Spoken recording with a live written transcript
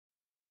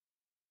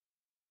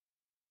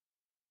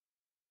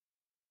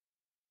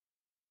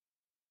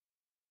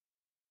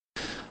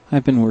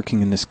I've been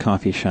working in this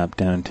coffee shop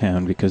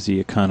downtown because the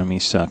economy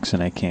sucks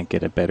and I can't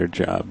get a better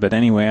job. But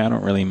anyway, I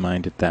don't really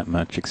mind it that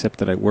much, except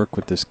that I work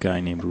with this guy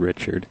named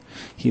Richard.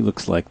 He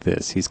looks like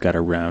this. He's got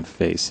a round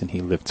face and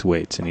he lifts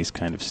weights and he's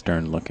kind of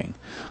stern looking.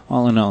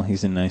 All in all,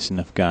 he's a nice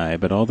enough guy,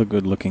 but all the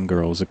good-looking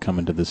girls that come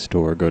into the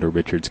store go to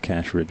Richard's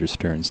cash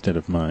register instead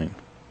of mine.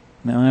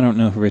 Now, I don't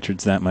know if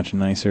Richard's that much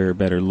nicer or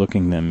better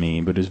looking than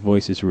me, but his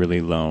voice is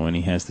really low, and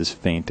he has this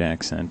faint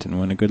accent, and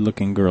when a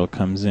good-looking girl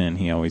comes in,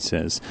 he always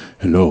says,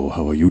 "Hello,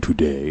 how are you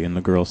today?" And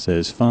the girl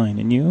says, "Fine,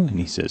 and you?"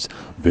 And he says,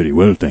 "Very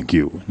well, thank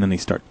you." And then they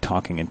start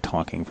talking and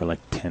talking for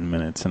like 10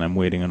 minutes, and I'm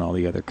waiting on all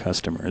the other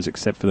customers,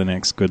 except for the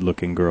next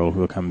good-looking girl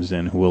who comes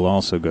in, who will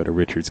also go to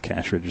Richard's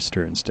cash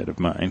register instead of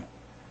mine.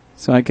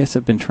 So I guess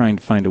I've been trying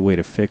to find a way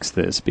to fix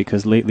this,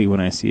 because lately when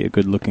I see a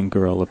good-looking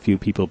girl a few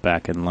people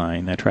back in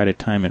line, I try to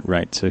time it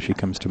right so she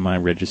comes to my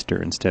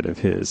register instead of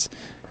his.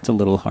 It's a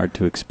little hard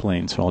to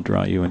explain, so I'll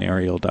draw you an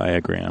aerial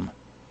diagram.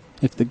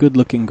 If the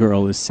good-looking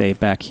girl is, say,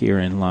 back here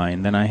in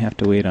line, then I have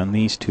to wait on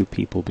these two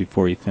people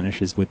before he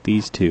finishes with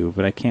these two,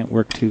 but I can't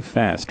work too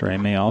fast, or I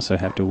may also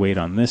have to wait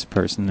on this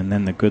person, and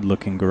then the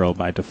good-looking girl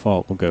by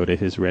default will go to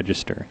his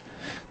register.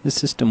 This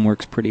system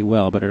works pretty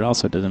well, but it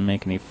also doesn't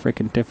make any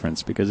frickin'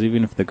 difference, because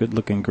even if the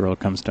good-looking girl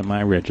comes to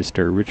my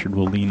register, Richard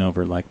will lean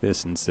over like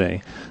this and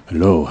say,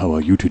 "Hello, how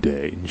are you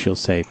today?" And she'll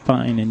say,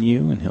 "Fine, and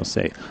you?" And he'll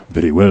say,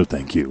 "Very well,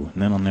 thank you."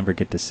 And then I'll never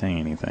get to say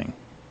anything.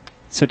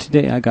 So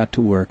today I got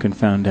to work and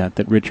found out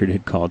that Richard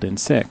had called in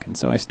sick, and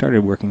so I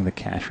started working the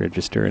cash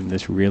register, and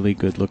this really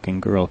good-looking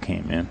girl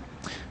came in.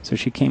 So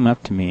she came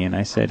up to me, and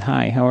I said,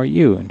 "Hi, how are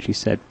you?" And she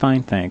said,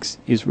 "Fine, thanks.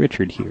 Is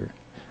Richard here?"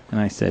 And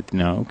I said,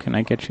 "No, can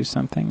I get you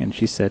something?" And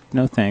she said,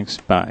 "No thanks,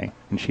 bye."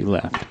 And she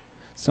left.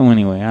 So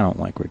anyway, I don't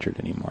like Richard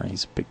anymore.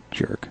 He's a big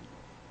jerk.